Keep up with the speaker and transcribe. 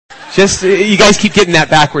Just, you guys keep getting that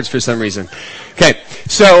backwards for some reason. Okay,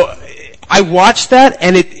 so I watched that,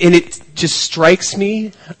 and it just strikes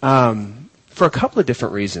me for a couple of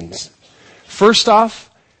different reasons. First off,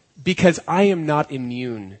 because I am not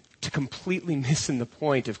immune to completely missing the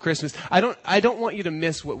point of Christmas. I don't want you to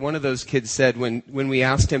miss what one of those kids said when we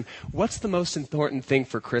asked him, what's the most important thing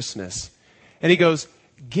for Christmas? And he goes,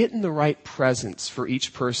 getting the right presents for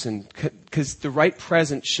each person, because the right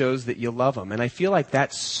present shows that you love them. And I feel like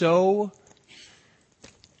that so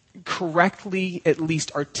correctly at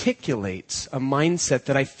least articulates a mindset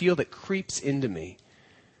that I feel that creeps into me.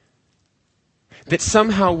 That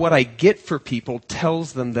somehow what I get for people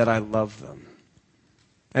tells them that I love them.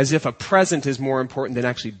 As if a present is more important than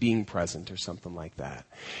actually being present or something like that.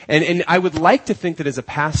 And I would like to think that as a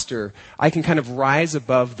pastor, I can kind of rise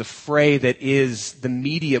above the fray that is the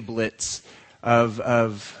media blitz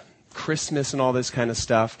of Christmas and all this kind of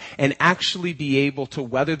stuff, and actually be able to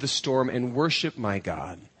weather the storm and worship my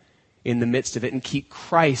God in the midst of it and keep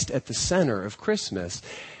Christ at the center of Christmas.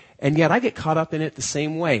 And yet I get caught up in it the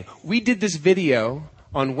same way. We did this video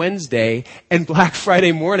on Wednesday, and Black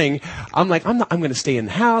Friday morning, I'm like, I'm going to stay in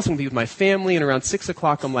the house, I'm going to be with my family, and around 6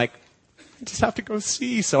 o'clock, I'm like, I just have to go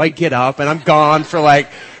see. So I get up, and I'm gone for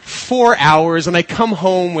like 4 hours, and I come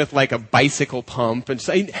home with like a bicycle pump, and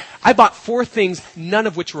so I bought 4 things, none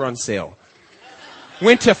of which were on sale.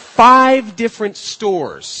 Went to 5 different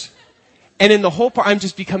stores. And in the whole part, I'm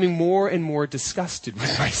just becoming more and more disgusted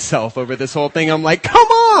with myself over this whole thing. I'm like, come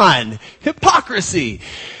on! Hypocrisy!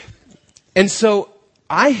 And so,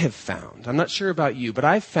 I have found, I'm not sure about you, but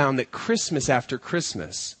I've found that Christmas after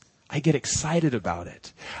Christmas, I get excited about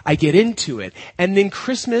it. I get into it. And then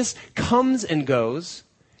Christmas comes and goes,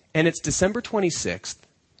 and it's December 26th,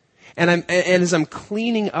 and as I'm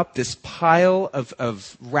cleaning up this pile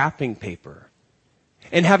of wrapping paper,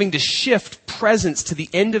 and having to shift presents to the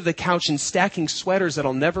end of the couch and stacking sweaters that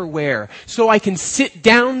I'll never wear so I can sit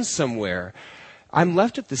down somewhere, I'm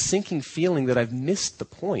left with the sinking feeling that I've missed the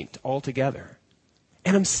point altogether.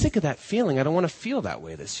 And I'm sick of that feeling. I don't want to feel that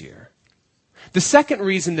way this year. The second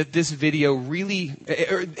reason that this video really,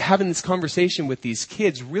 having this conversation with these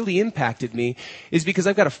kids really impacted me is because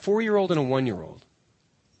I've got a 4-year-old and a 1-year-old.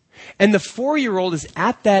 And the 4-year-old is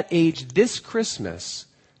at that age this Christmas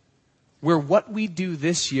where what we do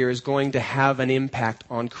this year is going to have an impact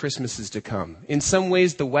on Christmases to come. In some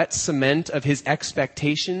ways, the wet cement of his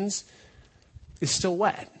expectations is still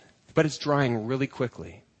wet, but it's drying really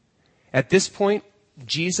quickly. At this point,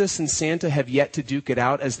 Jesus and Santa have yet to duke it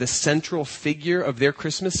out as the central figure of their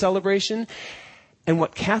Christmas celebration. And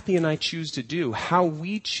what Kathy and I choose to do, how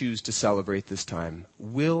we choose to celebrate this time,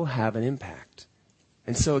 will have an impact.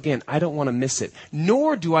 And so again, I don't want to miss it.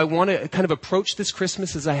 Nor do I want to kind of approach this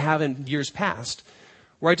Christmas as I have in years past,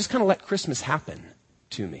 where I just kind of let Christmas happen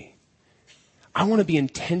to me. I want to be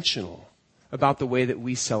intentional about the way that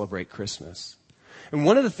we celebrate Christmas. And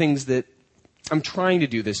one of the things that I'm trying to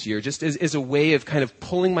do this year, just as a way of kind of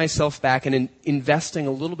pulling myself back and investing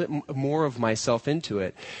a little bit more of myself into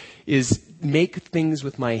it, is make things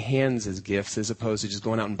with my hands as gifts as opposed to just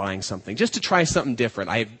going out and buying something. Just to try something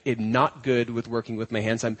different. I am not good with working with my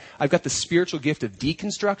hands. I've got the spiritual gift of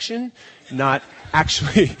deconstruction, not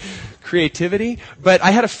actually creativity. But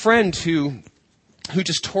I had a friend who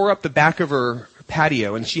just tore up the back of her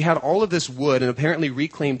patio, and she had all of this wood, and apparently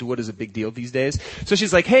reclaimed wood is a big deal these days. So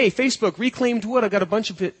she's like, hey, Facebook, reclaimed wood, I've got a bunch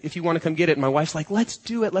of it if you want to come get it. And my wife's like, let's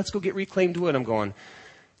do it, let's go get reclaimed wood. I'm going,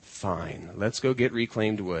 fine, let's go get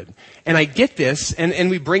reclaimed wood. And I get this, and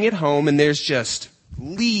we bring it home, and there's just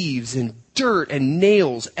leaves and dirt and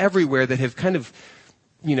nails everywhere that have kind of,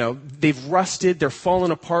 they've rusted, they're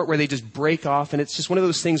falling apart where they just break off, and it's just one of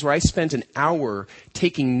those things where I spent an hour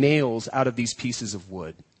taking nails out of these pieces of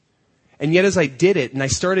wood. And yet as I did it, and I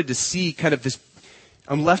started to see kind of this,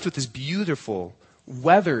 I'm left with this beautiful,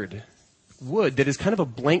 weathered wood that is kind of a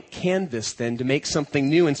blank canvas then to make something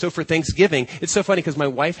new. And so for Thanksgiving, it's so funny because my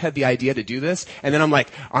wife had the idea to do this, and then I'm like,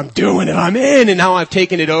 I'm doing it, I'm in, and now I've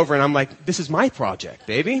taken it over, and I'm like, this is my project,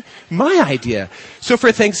 baby, my idea. So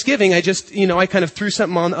for Thanksgiving, I just, I kind of threw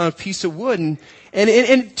something on a piece of wood, and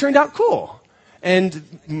it turned out cool. And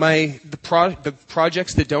the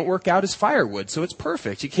projects that don't work out is firewood, so it's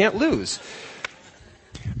perfect. You can't lose.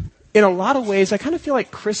 In a lot of ways, I kind of feel like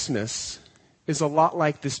Christmas is a lot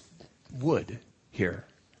like this wood here.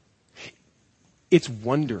 It's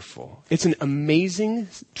wonderful. It's an amazing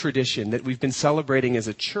tradition that we've been celebrating as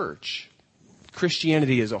a church,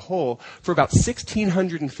 Christianity as a whole, for about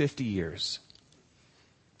 1,650 years.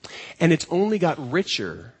 And it's only got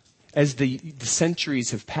richer as the centuries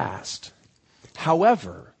have passed.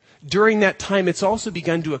 However, during that time, it's also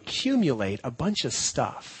begun to accumulate a bunch of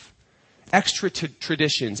stuff extra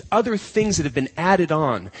traditions, other things that have been added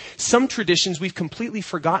on. Some traditions we've completely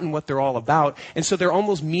forgotten what they're all about, and so they're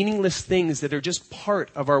almost meaningless things that are just part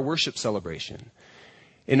of our worship celebration.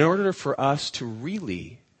 In order for us to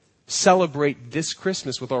really celebrate this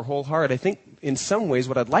Christmas with our whole heart, I think in some ways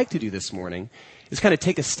what I'd like to do this morning is kind of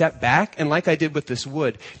take a step back, and like I did with this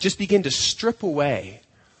wood, just begin to strip away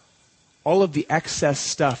all of the excess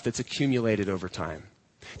stuff that's accumulated over time.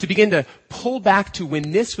 To begin to pull back to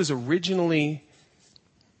when Christmas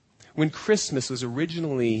was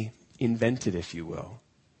originally invented, if you will.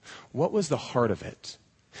 What was the heart of it?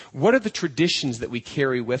 What are the traditions that we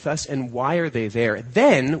carry with us, and why are they there?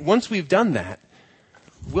 Then, once we've done that,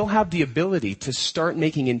 we'll have the ability to start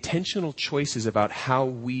making intentional choices about how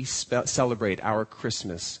we celebrate our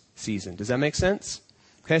Christmas season. Does that make sense?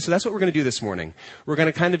 Okay, so that's what we're going to do this morning. We're going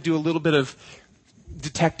to kind of do a little bit of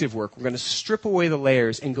detective work. We're going to strip away the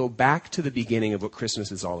layers and go back to the beginning of what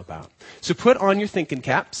Christmas is all about. So put on your thinking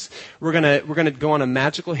caps. We're going to go on a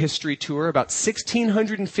magical history tour about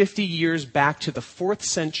 1,650 years back to the 4th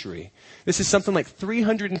century. This is something like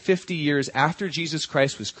 350 years after Jesus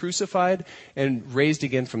Christ was crucified and raised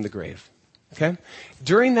again from the grave. Okay?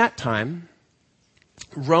 During that time,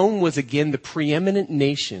 Rome was again the preeminent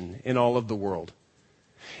nation in all of the world.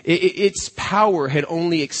 Its power had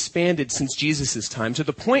only expanded since Jesus' time, to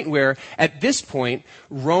the point where, at this point,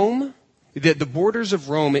 Rome, the borders of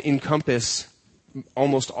Rome encompass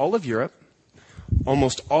almost all of Europe,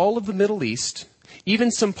 almost all of the Middle East, even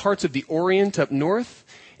some parts of the Orient up north,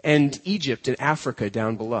 and Egypt and Africa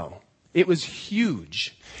down below. It was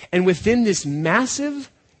huge. And within this massive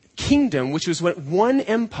kingdom, which was one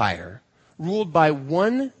empire, ruled by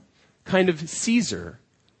one kind of Caesar,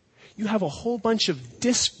 you have a whole bunch of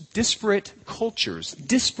disparate cultures,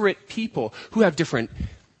 disparate people who have different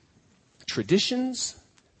traditions.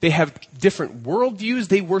 They have different worldviews.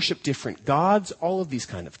 They worship different gods, all of these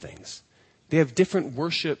kind of things. They have different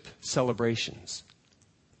worship celebrations.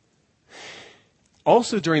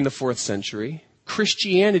 Also during the 4th century,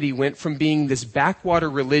 Christianity went from being this backwater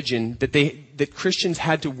religion that Christians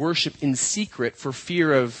had to worship in secret for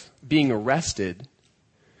fear of being arrested,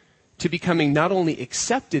 to becoming not only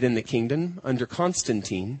accepted in the kingdom under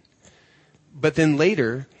Constantine, but then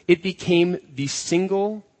later it became the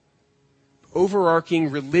single overarching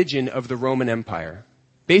religion of the Roman Empire.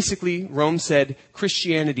 Basically, Rome said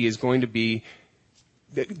Christianity is going to be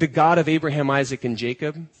the God of Abraham, Isaac, and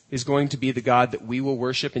Jacob is going to be the God that we will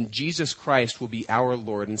worship, and Jesus Christ will be our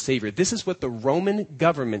Lord and Savior. This is what the Roman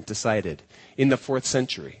government decided in the 4th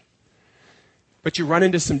century. But you run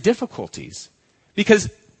into some difficulties,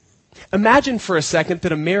 because imagine for a second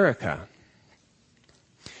that America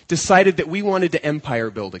decided that we wanted to empire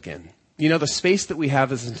build again. You know, the space that we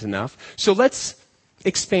have isn't enough, so let's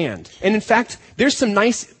expand. And in fact, there's some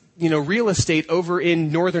nice, real estate over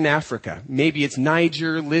in northern Africa. Maybe it's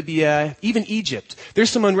Niger, Libya, even Egypt.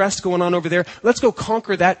 There's some unrest going on over there. Let's go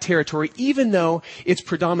conquer that territory, even though it's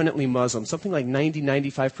predominantly Muslim. Something like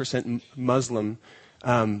 95% Muslim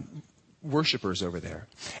worshippers over there.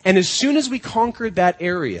 And as soon as we conquered that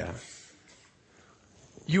area,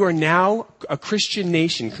 you are now a Christian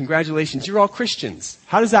nation. Congratulations, you're all Christians.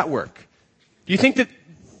 How does that work? Do you think that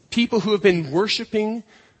people who have been worshiping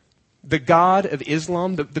the God of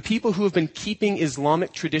Islam, the people who have been keeping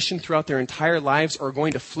Islamic tradition throughout their entire lives, are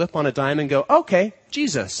going to flip on a dime and go, okay,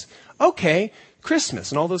 Jesus, okay,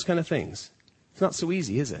 Christmas, and all those kind of things? It's not so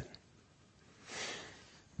easy, is it?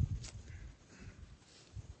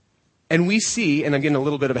 And we see, and I'm getting a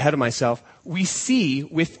little bit ahead of myself, we see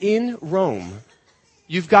within Rome,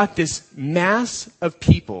 you've got this mass of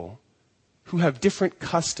people who have different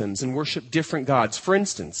customs and worship different gods. For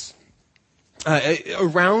instance,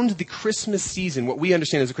 around the Christmas season, what we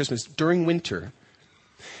understand as a Christmas, during winter,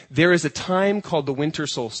 there is a time called the winter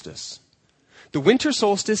solstice. The winter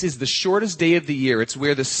solstice is the shortest day of the year. It's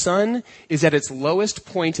where the sun is at its lowest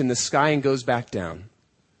point in the sky and goes back down.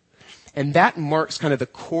 And that marks kind of the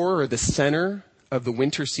core or the center of the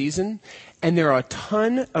winter season. And there are a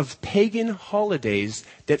ton of pagan holidays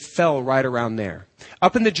that fell right around there.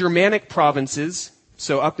 Up in the Germanic provinces,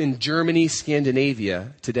 so up in Germany,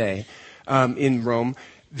 Scandinavia today, in Rome,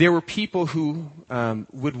 there were people who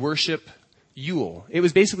would worship Yule. It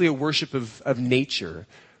was basically a worship of nature,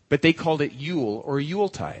 but they called it Yule or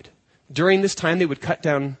Yuletide. During this time, they would cut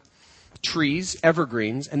down trees,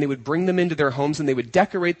 evergreens, and they would bring them into their homes, and they would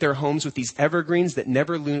decorate their homes with these evergreens that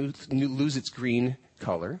never lose its green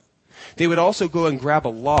color. They would also go and grab a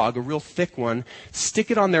log, a real thick one,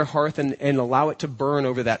 stick it on their hearth and allow it to burn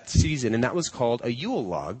over that season, and that was called a Yule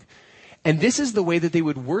log. And this is the way that they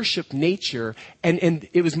would worship nature, and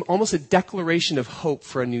it was almost a declaration of hope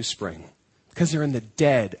for a new spring. because they're in the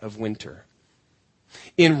dead of winter.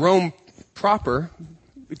 In Rome proper,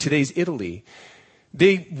 today's Italy,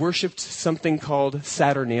 they worshipped something called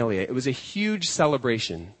Saturnalia. It was a huge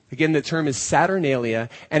celebration. Again, the term is Saturnalia,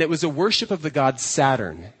 and it was a worship of the god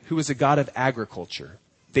Saturn, who was a god of agriculture.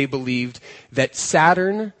 They believed that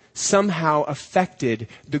Saturn somehow affected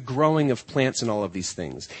the growing of plants and all of these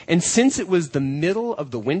things. And since it was the middle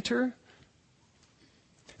of the winter,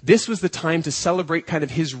 this was the time to celebrate kind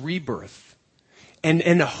of his rebirth and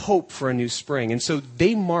a hope for a new spring. And so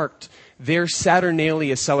they marked their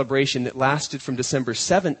Saturnalia celebration that lasted from December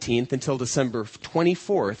 17th until December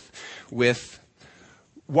 24th with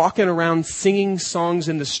walking around singing songs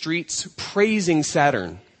in the streets, praising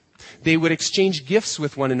Saturn. They would exchange gifts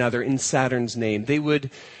with one another in Saturn's name. They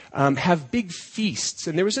would have big feasts.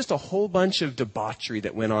 And there was just a whole bunch of debauchery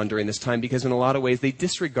that went on during this time because in a lot of ways they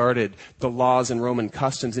disregarded the laws and Roman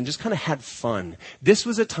customs and just kind of had fun. This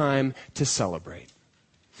was a time to celebrate.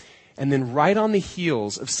 And then right on the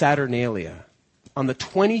heels of Saturnalia, on the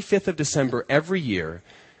 25th of December every year,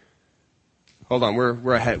 hold on,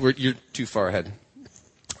 we're ahead. You're too far ahead.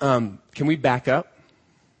 Can we back up?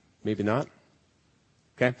 Maybe not.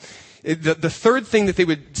 Okay. The third thing that they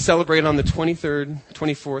would celebrate on the 23rd,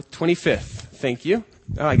 24th, 25th. Thank you.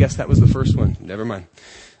 Oh, I guess that was the first one. Never mind.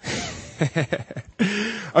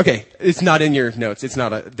 Okay. It's not in your notes. There's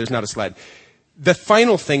not a slide. The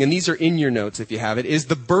final thing, and these are in your notes if you have it, is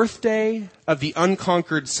the birthday of the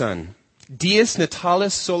unconquered sun. Dies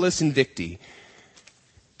Natalis Solis Invicti.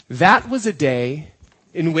 That was a day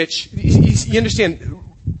in which, you understand,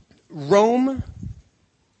 Rome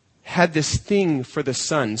had this thing for the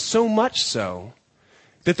sun, so much so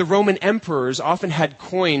that the Roman emperors often had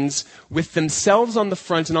coins with themselves on the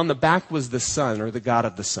front and on the back was the sun or the god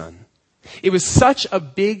of the sun. It was such a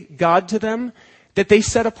big god to them that they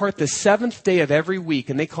set apart the seventh day of every week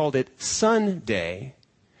and they called it Sun Day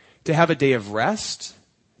to have a day of rest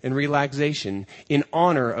and relaxation in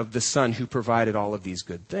honor of the sun who provided all of these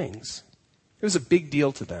good things. It was a big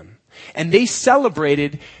deal to them. And they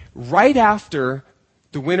celebrated right after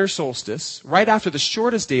the winter solstice, right after the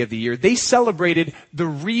shortest day of the year, they celebrated the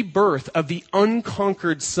rebirth of the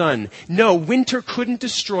unconquered sun. No, winter couldn't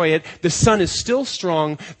destroy it. The sun is still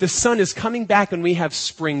strong. The sun is coming back and we have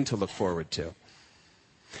spring to look forward to.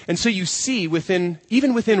 And so you see,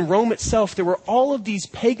 even within Rome itself, there were all of these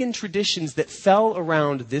pagan traditions that fell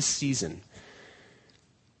around this season.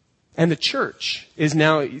 And the church is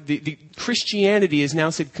now, the Christianity is now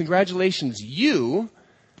said, congratulations, you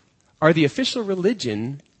are the official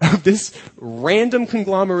religion of this random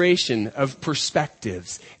conglomeration of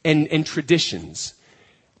perspectives and traditions.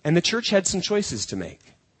 And the church had some choices to make.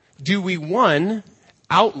 Do we, one,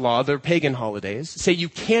 outlaw their pagan holidays, say you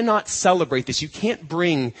cannot celebrate this, you can't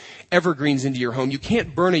bring evergreens into your home, you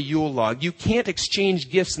can't burn a Yule log, you can't exchange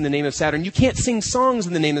gifts in the name of Saturn, you can't sing songs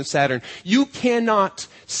in the name of Saturn, you cannot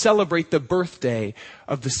celebrate the birthday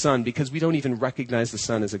of the sun because we don't even recognize the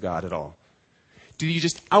sun as a god at all? Do you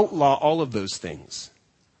just outlaw all of those things,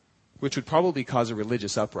 which would probably cause a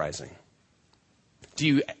religious uprising?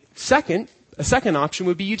 A second option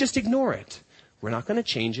would be you just ignore it. We're not going to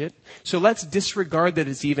change it. So let's disregard that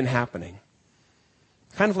it's even happening.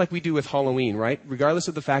 Kind of like we do with Halloween, right? Regardless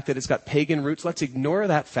of the fact that it's got pagan roots, let's ignore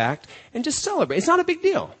that fact and just celebrate. It's not a big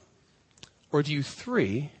deal. Or do you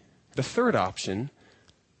the third option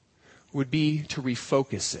would be to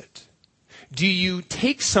refocus it. Do you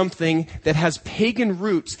take something that has pagan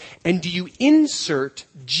roots and do you insert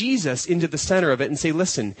Jesus into the center of it and say,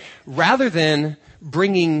 listen, rather than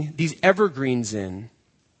bringing these evergreens in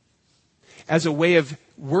as a way of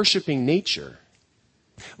worshiping nature,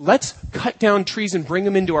 let's cut down trees and bring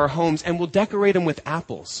them into our homes and we'll decorate them with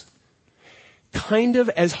apples. Kind of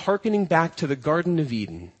as hearkening back to the Garden of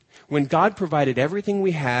Eden, when God provided everything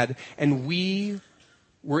we had and we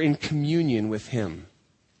were in communion with Him.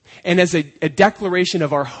 And as a declaration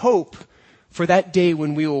of our hope for that day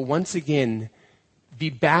when we will once again be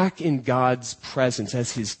back in God's presence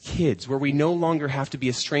as His kids, where we no longer have to be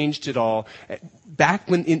estranged at all. Back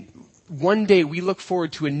one day we look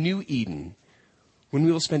forward to a new Eden when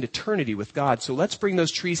we will spend eternity with God. So let's bring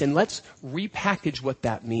those trees and let's repackage what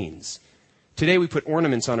that means. Today we put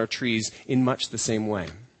ornaments on our trees in much the same way.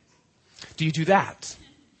 Do you do that?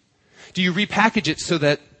 Do you repackage it so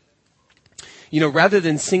that, rather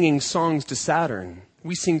than singing songs to Saturn,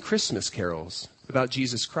 we sing Christmas carols about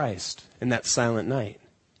Jesus Christ and that silent night?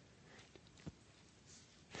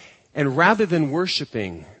 And rather than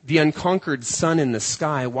worshiping the unconquered sun in the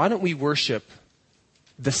sky, why don't we worship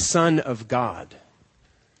the Son of God,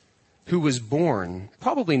 who was born,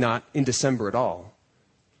 probably not in December at all,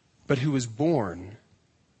 but who was born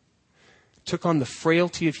took on the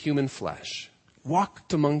frailty of human flesh,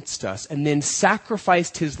 walked amongst us, and then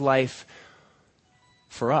sacrificed his life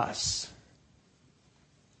for us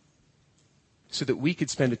so that we could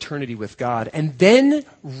spend eternity with God, and then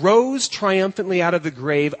rose triumphantly out of the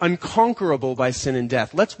grave, unconquerable by sin and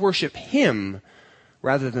death. Let's worship him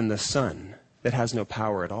rather than the Son that has no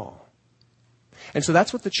power at all. And so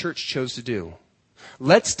that's what the church chose to do.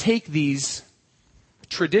 Let's take these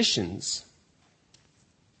traditions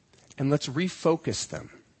and let's refocus them.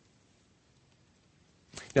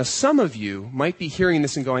 Now, some of you might be hearing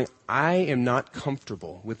this and going, I am not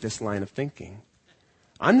comfortable with this line of thinking.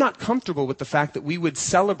 I'm not comfortable with the fact that we would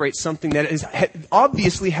celebrate something that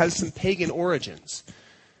obviously has some pagan origins.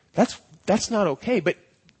 That's not okay. But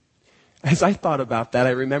as I thought about that,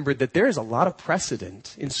 I remembered that there is a lot of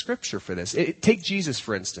precedent in Scripture for this. Take Jesus,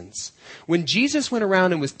 for instance. When Jesus went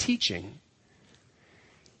around and was teaching,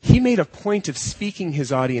 he made a point of speaking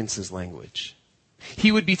his audience's language.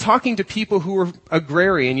 He would be talking to people who were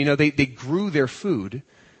agrarian. They grew their food.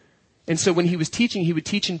 And so when he was teaching, he would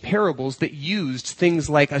teach in parables that used things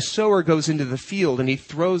like a sower goes into the field and he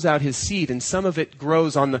throws out his seed, and some of it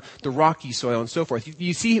grows on the rocky soil and so forth.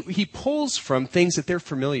 You see, he pulls from things that they're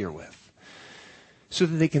familiar with so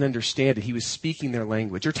that they can understand it. He was speaking their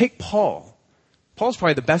language. Or take Paul. Paul's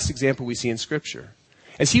probably the best example we see in Scripture.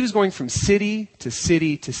 As he was going from city to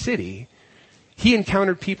city to city, he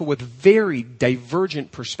encountered people with very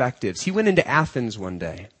divergent perspectives. He went into Athens one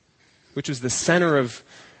day, which was the center of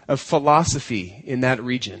philosophy in that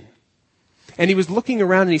region. And he was looking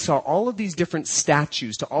around and he saw all of these different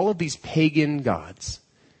statues to all of these pagan gods.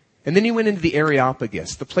 And then he went into the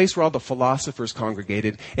Areopagus, the place where all the philosophers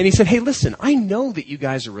congregated. And he said, hey, listen, I know that you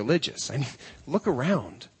guys are religious. I mean, look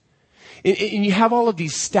around. And you have all of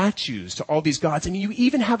these statues to all these gods. And you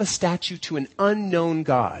even have a statue to an unknown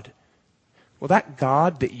God. Well, that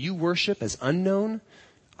God that you worship as unknown,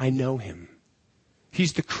 I know him.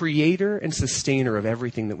 He's the creator and sustainer of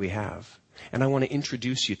everything that we have. And I want to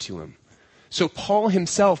introduce you to him. So Paul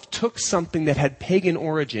himself took something that had pagan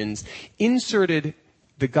origins, inserted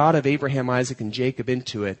the God of Abraham, Isaac, and Jacob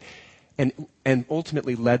into it, and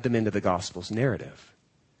ultimately led them into the gospel's narrative.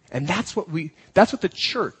 And that's what the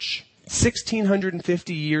church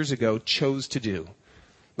 1,650 years ago chose to do.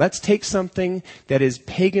 Let's take something that is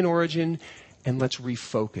pagan origin and let's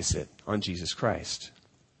refocus it on Jesus Christ.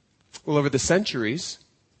 Well, over the centuries,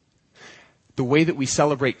 the way that we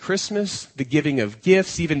celebrate Christmas, the giving of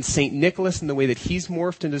gifts, even St. Nicholas and the way that he's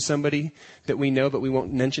morphed into somebody that we know, but we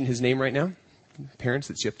won't mention his name right now. Parents,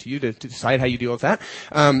 it's up to you to decide how you deal with that.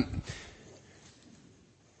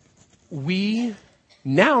 We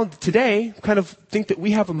now, today, kind of think that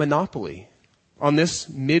we have a monopoly on this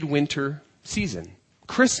midwinter season.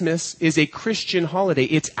 Christmas is a Christian holiday.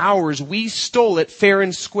 It's ours. We stole it fair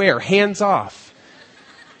and square. Hands off.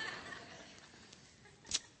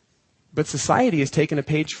 But society has taken a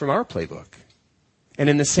page from our playbook. And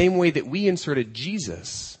in the same way that we inserted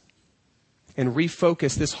Jesus and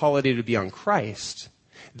refocused this holiday to be on Christ,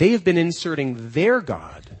 they have been inserting their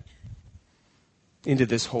God into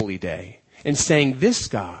this holy day and saying this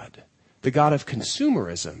God, the God of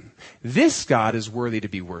consumerism, this God is worthy to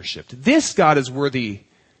be worshipped. This God is worthy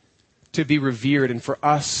to be revered and for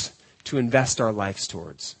us to invest our lives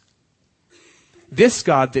towards. This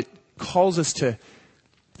God that calls us to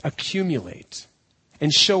accumulate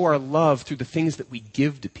and show our love through the things that we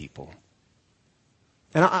give to people.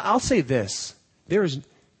 And I'll say this, there is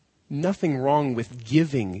nothing wrong with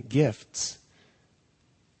giving gifts.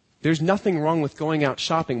 There's nothing wrong with going out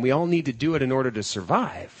shopping. We all need to do it in order to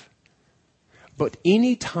survive. But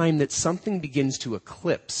any time that something begins to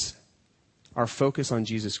eclipse our focus on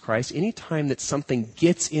Jesus Christ, any time that something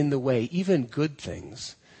gets in the way, even good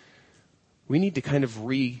things, we need to kind of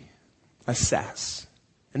reassess.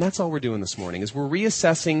 And that's all we're doing this morning, is we're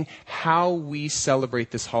reassessing how we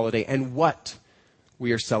celebrate this holiday and what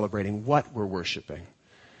we are celebrating, what we're worshiping.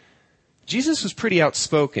 Jesus was pretty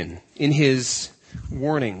outspoken in his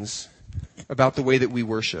warnings about the way that we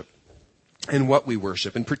worship and what we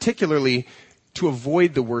worship, and particularly to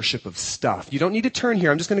avoid the worship of stuff. You don't need to turn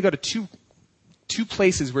here. I'm just going to go to two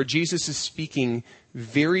places where Jesus is speaking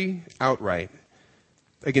very outright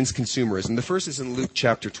against consumerism. The first is in Luke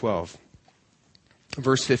chapter 12.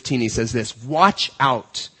 Verse 15, he says this, watch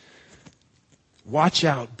out. Watch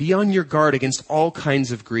out. Be on your guard against all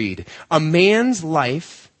kinds of greed. A man's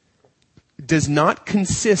life does not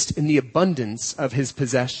consist in the abundance of his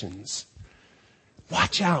possessions.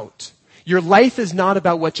 Watch out. Your life is not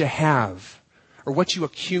about what you have or what you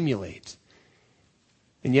accumulate.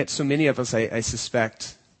 And yet so many of us, I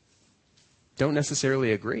suspect, don't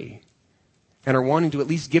necessarily agree. and are wanting to at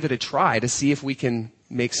least give it a try to see if we can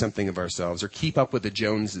make something of ourselves or keep up with the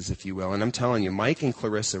Joneses, if you will. And I'm telling you, Mike and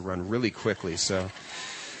Clarissa run really quickly. So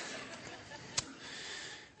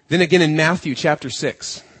then again in Matthew chapter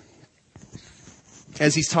 6,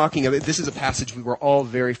 as he's talking about, this is a passage we were all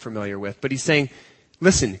very familiar with, but he's saying,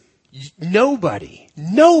 listen,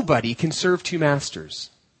 nobody can serve two masters.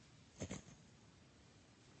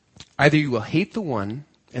 Either you will hate the one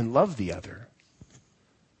and love the other,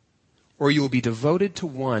 or you will be devoted to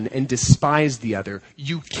one and despise the other.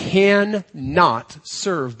 You cannot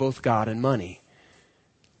serve both God and money.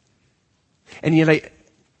 And yet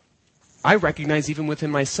I recognize even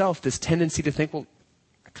within myself this tendency to think, well,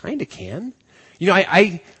 I kind of can. You know,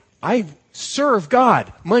 I serve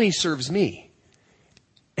God. Money serves me.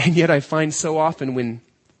 And yet I find so often when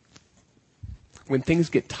things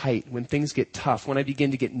get tight, when things get tough, when I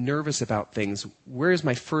begin to get nervous about things, where is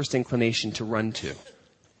my first inclination to run to?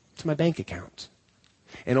 To my bank account.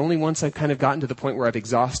 And only once I've kind of gotten to the point where I've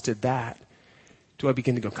exhausted that, do I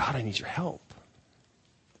begin to go, God, I need your help.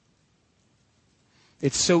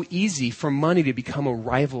 It's so easy for money to become a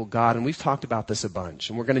rival God, and we've talked about this a bunch,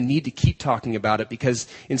 and we're going to need to keep talking about it because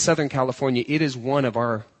in Southern California, it is one of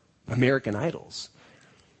our American idols.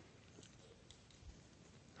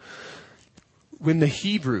 When the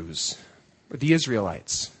Hebrews, or the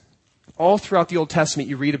Israelites, all throughout the Old Testament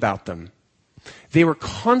you read about them, they were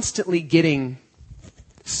constantly getting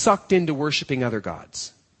sucked into worshiping other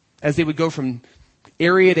gods as they would go from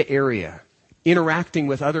area to area, interacting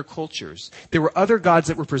with other cultures. There were other gods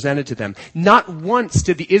that were presented to them. Not once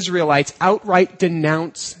did the Israelites outright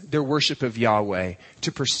denounce their worship of Yahweh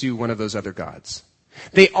to pursue one of those other gods.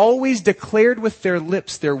 They always declared with their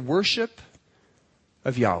lips their worship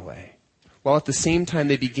of Yahweh, while at the same time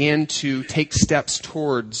they began to take steps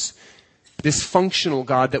towards this functional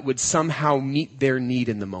God that would somehow meet their need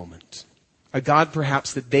in the moment. A God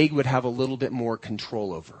perhaps that they would have a little bit more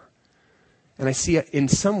control over. And I see in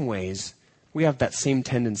some ways we have that same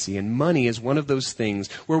tendency, and money is one of those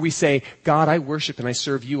things where we say, God, I worship and I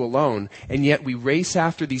serve you alone, and yet we race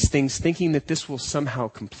after these things thinking that this will somehow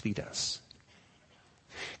complete us.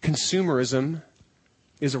 Consumerism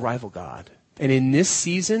is a rival God. And in this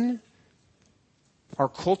season, our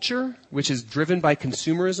culture, which is driven by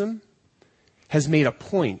consumerism, has made a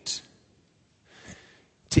point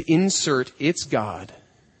to insert its God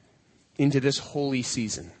into this holy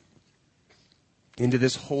season, into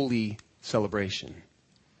this holy celebration.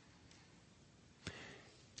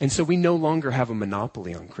 And so we no longer have a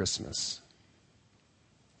monopoly on Christmas.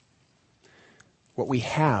 What we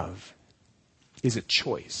have is a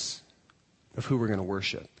choice of who we're going to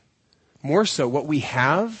worship. More so, what we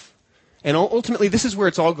have, and ultimately this is where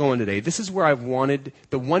it's all going today. This is where I've wanted,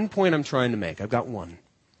 the one point I'm trying to make. I've got one.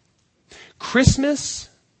 Christmas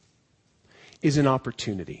is an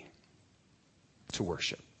opportunity to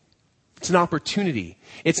worship. It's an opportunity.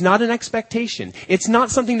 It's not an expectation. It's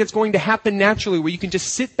not something that's going to happen naturally where you can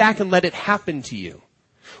just sit back and let it happen to you.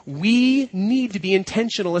 We need to be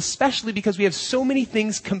intentional, especially because we have so many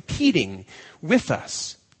things competing with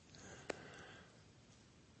us.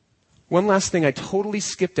 One last thing I totally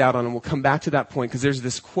skipped out on, and we'll come back to that point because there's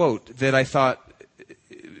this quote that I thought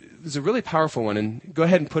is a really powerful one, and go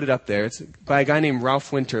ahead and put it up there. It's by a guy named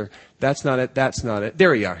Ralph Winter. That's not it. That's not it.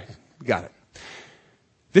 There you are. Got it.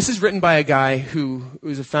 This is written by a guy who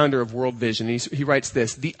is a founder of World Vision. He writes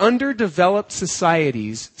this: the underdeveloped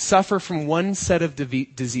societies suffer from one set of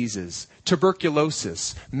diseases: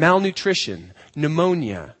 tuberculosis, malnutrition,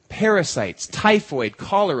 pneumonia, parasites, typhoid,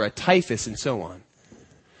 cholera, typhus, and so on.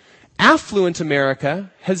 Affluent America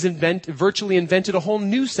has virtually invented a whole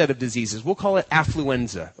new set of diseases. We'll call it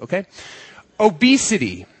affluenza, okay?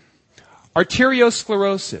 Obesity,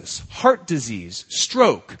 arteriosclerosis, heart disease,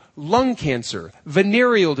 stroke, lung cancer,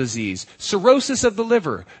 venereal disease, cirrhosis of the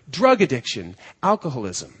liver, drug addiction,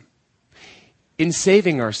 alcoholism. In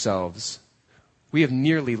saving ourselves, we have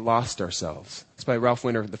nearly lost ourselves. It's by Ralph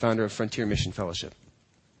Winter, the founder of Frontier Mission Fellowship.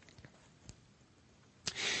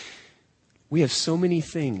 We have so many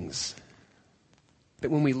things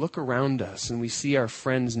that when we look around us and we see our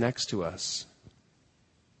friends next to us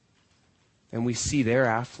and we see their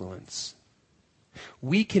affluence,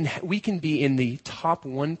 we can be in the top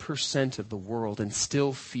 1% of the world and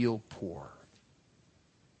still feel poor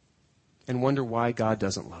and wonder why God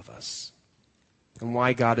doesn't love us and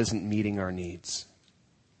why God isn't meeting our needs.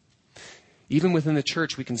 Even within the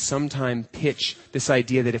church, we can sometimes pitch this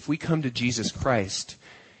idea that if we come to Jesus Christ,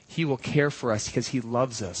 He will care for us because He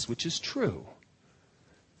loves us, which is true.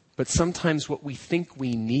 But sometimes what we think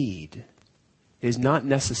we need is not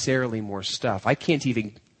necessarily more stuff. I can't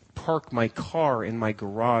even park my car in my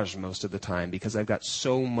garage most of the time because I've got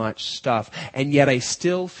so much stuff, and yet I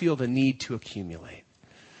still feel the need to accumulate.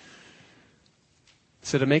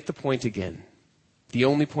 So to make the point again, the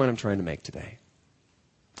only point I'm trying to make today,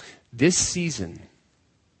 this season,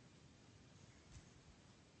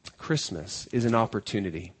 Christmas, is an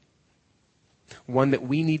opportunity. One that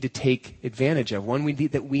we need to take advantage of. One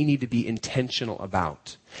that we need to be intentional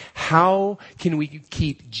about. How can we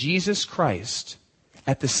keep Jesus Christ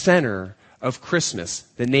at the center of Christmas?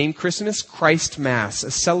 The name Christmas, Christ Mass,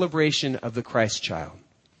 a celebration of the Christ child.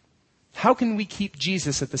 How can we keep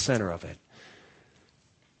Jesus at the center of it?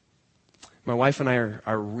 My wife and I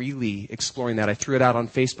are really exploring that. I threw it out on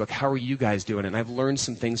Facebook. How are you guys doing? And I've learned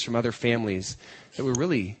some things from other families that were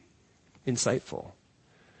really insightful.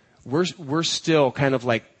 We're still kind of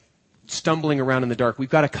like stumbling around in the dark. We've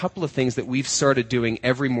got a couple of things that we've started doing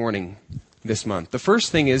every morning this month. The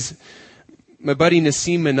first thing is my buddy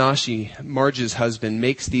Nassim Minashi, Marge's husband,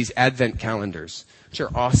 makes these Advent calendars, which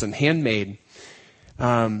are awesome, handmade.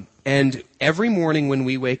 And every morning when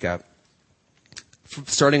we wake up,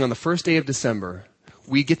 starting on the first day of December,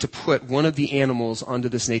 we get to put one of the animals onto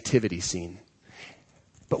this nativity scene.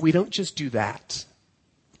 But we don't just do that.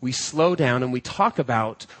 We slow down and we talk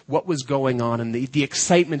about what was going on and the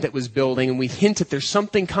excitement that was building, and we hint that there's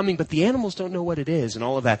something coming, but the animals don't know what it is and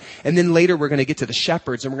all of that. And then later we're going to get to the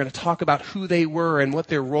shepherds and we're going to talk about who they were and what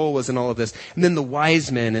their role was in all of this. And then the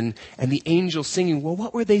wise men and the angels singing, well,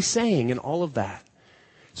 what were they saying, and all of that.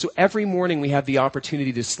 So every morning we have the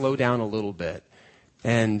opportunity to slow down a little bit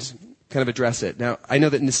and kind of address it. Now, I know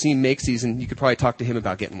that Nassim makes these, and you could probably talk to him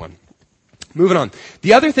about getting one. Moving on.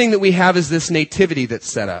 The other thing that we have is this nativity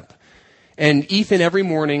that's set up. And Ethan every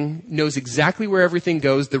morning knows exactly where everything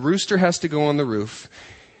goes. The rooster has to go on the roof.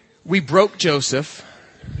 We broke Joseph,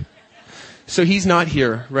 so he's not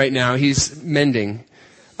here right now. He's mending.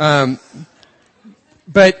 But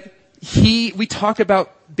we talk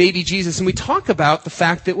about baby Jesus, and we talk about the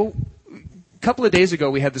fact that, well, a couple of days ago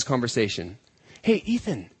we had this conversation. Hey,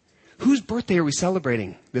 Ethan, whose birthday are we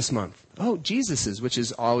celebrating this month? Oh, Jesus's, which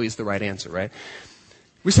is always the right answer, right?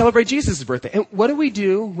 We celebrate Jesus' birthday. And what do we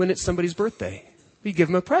do when it's somebody's birthday? We give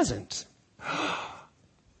them a present.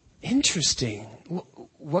 Interesting.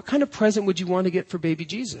 What kind of present would you want to get for baby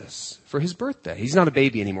Jesus for his birthday? He's not a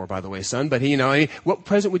baby anymore, by the way, son, but what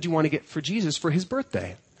present would you want to get for Jesus for his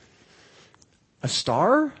birthday? A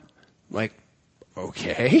star? Like,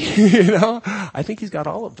 okay, I think he's got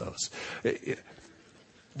all of those.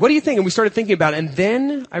 What do you think? And we started thinking about it. And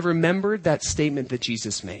then I remembered that statement that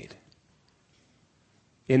Jesus made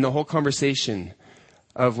in the whole conversation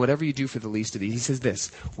of whatever you do for the least of these. He says this,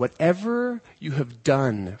 whatever you have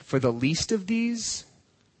done for the least of these,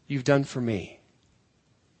 you've done for me.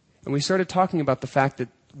 And we started talking about the fact that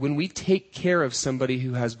when we take care of somebody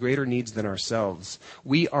who has greater needs than ourselves,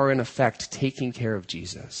 we are in effect taking care of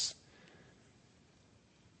Jesus.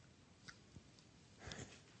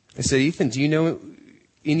 I said, Ethan, do you know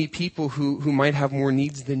any people who might have more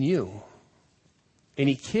needs than you?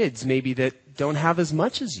 Any kids maybe that don't have as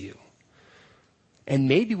much as you? And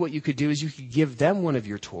maybe what you could do is you could give them one of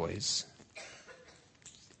your toys.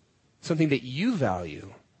 Something that you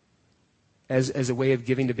value as a way of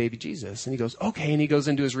giving to baby Jesus. And he goes, okay. And he goes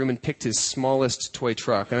into his room and picked his smallest toy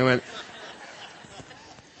truck. And I went,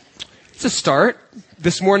 it's a start.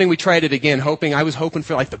 This morning we tried it again, I was hoping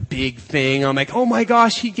for like the big thing. I'm like, oh my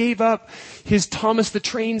gosh, he gave up his Thomas the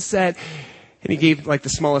Train set. And he gave like the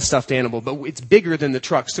smallest stuffed animal, but it's bigger than the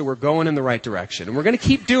truck, so we're going in the right direction. And we're going to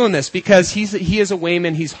keep doing this because he is a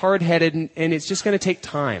Wayman, he's hard-headed, and it's just going to take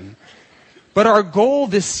time. But our goal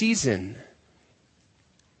this season,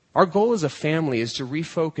 our goal as a family is to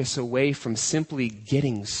refocus away from simply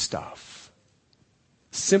getting stuff,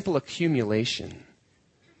 simple accumulation,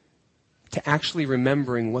 to actually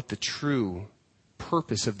remembering what the true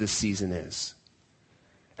purpose of this season is.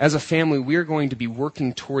 As a family, we're going to be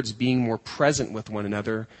working towards being more present with one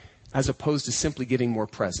another as opposed to simply getting more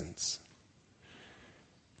presents.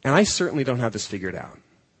 And I certainly don't have this figured out.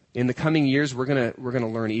 In the coming years, we're going to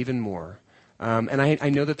learn even more. And I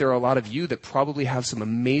know that there are a lot of you that probably have some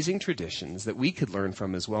amazing traditions that we could learn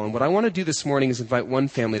from as well. And what I want to do this morning is invite one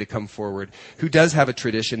family to come forward who does have a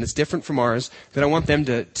tradition that's different from ours that I want them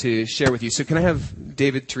to share with you. So can I have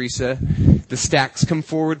David, Teresa, the Stacks come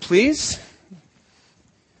forward, please?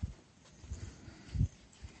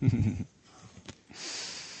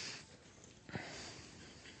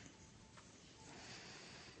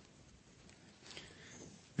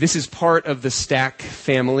 This is part of the Stack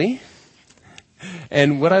family.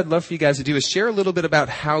 And what I'd love for you guys to do is share a little bit about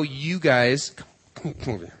how you guys... Come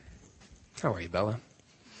over here. How are you, Bella?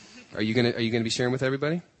 Are you gonna be sharing with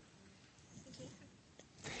everybody?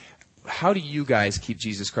 how do you guys keep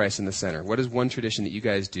Jesus Christ in the center? What is one tradition that you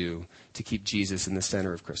guys do to keep Jesus in the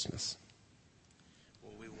center of Christmas?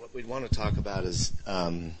 Well, what we'd want to talk about is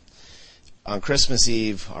on Christmas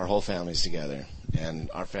Eve, our whole family's together, and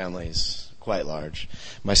our family's quite large.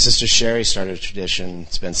 My sister Sherry started a tradition.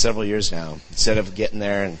 It's been several years now. Instead of getting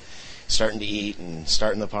there and starting to eat and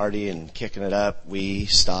starting the party and kicking it up, we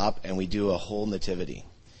stop and we do a whole nativity.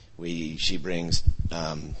 She brings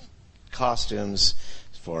costumes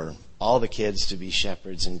for all the kids to be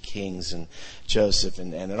shepherds and kings and Joseph.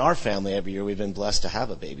 And in our family, every year we've been blessed to have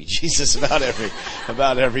a baby Jesus about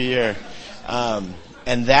every year.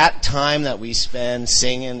 And that time that we spend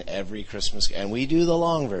singing every Christmas, and we do the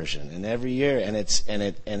long version, and every year, and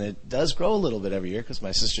it does grow a little bit every year because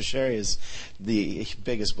my sister Sherry is the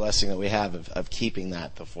biggest blessing that we have of keeping that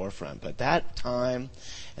at the forefront. But that time,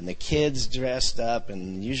 and the kids dressed up,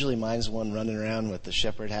 and usually mine's the one running around with the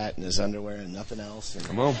shepherd hat and his underwear and nothing else. And,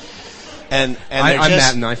 come on. And I'm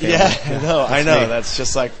Matt and I family. Yeah, I know. That's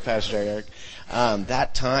just like Pastor Eric.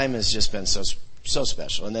 That time has just been so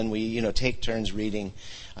special. And then we, take turns reading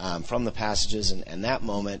from the passages, and that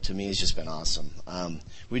moment to me has just been awesome.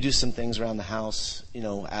 We do some things around the house,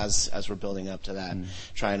 as we're building up to that,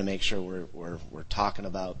 trying to make sure we're talking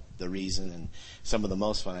about the reason. And some of the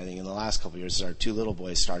most fun, I think, in the last couple of years is our two little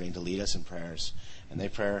boys starting to lead us in prayers, and they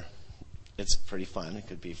pray. It's pretty fun. It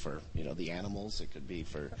could be for, the animals. It could be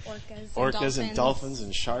for orcas and dolphins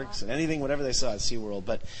and sharks and anything, whatever they saw at SeaWorld.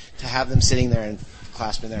 But to have them sitting there and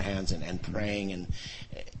clasping their hands and praying and,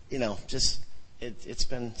 it's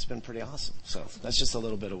been pretty awesome. So that's just a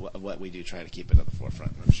little bit of what we do, try to keep it at the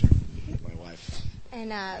forefront. I'm sure my wife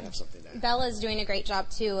and have something to add. Bella's doing a great job,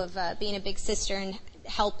 too, of being a big sister and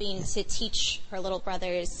helping to teach her little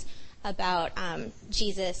brothers about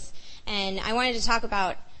Jesus. And I wanted to talk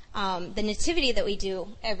about the nativity that we do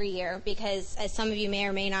every year, because as some of you may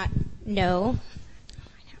or may not know,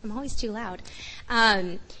 I'm always too loud,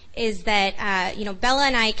 is that, Bella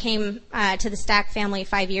and I came to the Stack family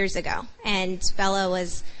 5 years ago, and Bella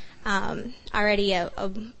was already a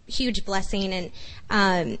huge blessing,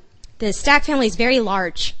 and the Stack family is very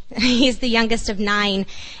large. He's the youngest of 9,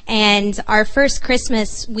 and our first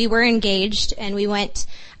Christmas, we were engaged, and we got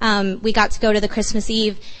to go to the Christmas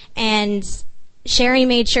Eve, and Sherry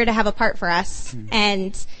made sure to have a part for us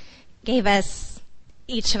and gave us,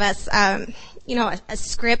 each of us, a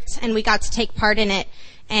script, and we got to take part in it.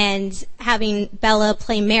 And having Bella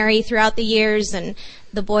play Mary throughout the years and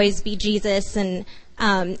the boys be Jesus, and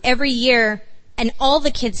every year, and all the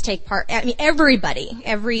kids take part. I mean, everybody,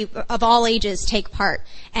 of all ages take part.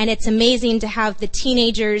 And it's amazing to have the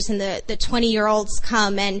teenagers and the 20-year-olds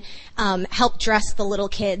come and help dress the little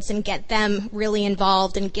kids and get them really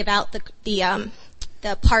involved and give out the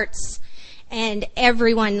parts. And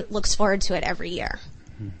everyone looks forward to it every year.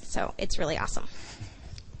 So it's really awesome.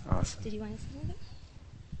 Awesome. Did you want to say anything?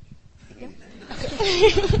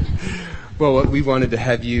 Well, we wanted to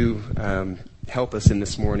have you help us in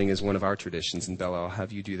this morning as one of our traditions. And Bella, I'll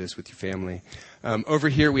have you do this with your family. Over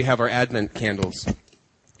here we have our Advent candles.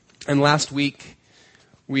 And last week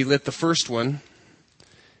we lit the first one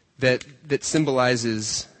that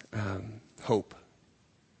symbolizes hope.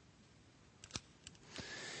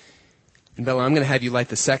 And Bella, I'm going to have you light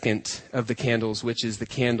the second of the candles, which is the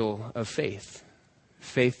candle of faith.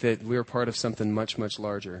 Faith that we're part of something much, much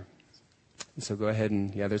larger. And so go ahead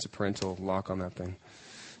and, there's a parental lock on that thing.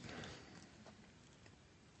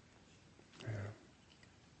 Yeah.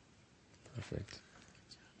 Perfect.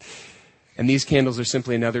 And these candles are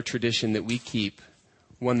simply another tradition that we keep,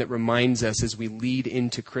 one that reminds us as we lead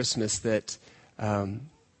into Christmas that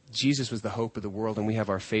Jesus was the hope of the world, and we have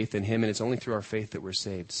our faith in him, and it's only through our faith that we're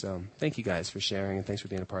saved. So thank you guys for sharing, and thanks for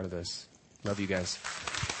being a part of this. Love you guys.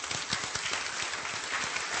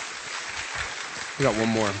 We got one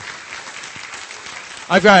more.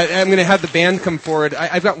 I'm going to have the band come forward.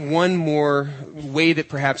 I've got one more way that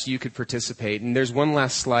perhaps you could participate, and there's one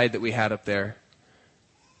last slide that we had up there.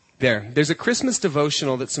 There's a Christmas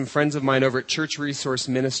devotional that some friends of mine over at Church Resource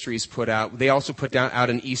Ministries put out. They also put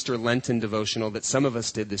out an Easter Lenten devotional that some of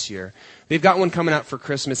us did this year. They've got one coming out for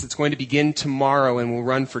Christmas. It's going to begin tomorrow and will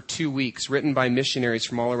run for 2 weeks, written by missionaries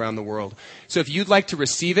from all around the world. So if you'd like to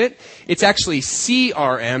receive it, it's actually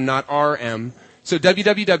CRM, not RM. So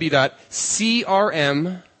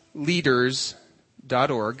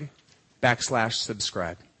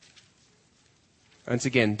www.crmleaders.org/subscribe. Once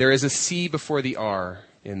again, there is a C before the R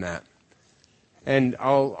in that. And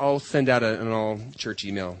I'll send out an all-church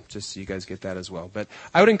email just so you guys get that as well. But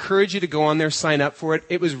I would encourage you to go on there, sign up for it.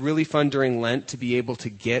 It was really fun during Lent to be able to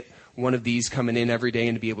get one of these coming in every day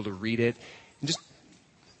and to be able to read it. And just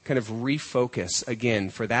kind of refocus again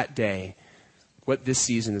for that day what this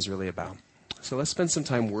season is really about. So let's spend some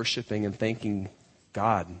time worshiping and thanking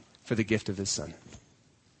God for the gift of his Son.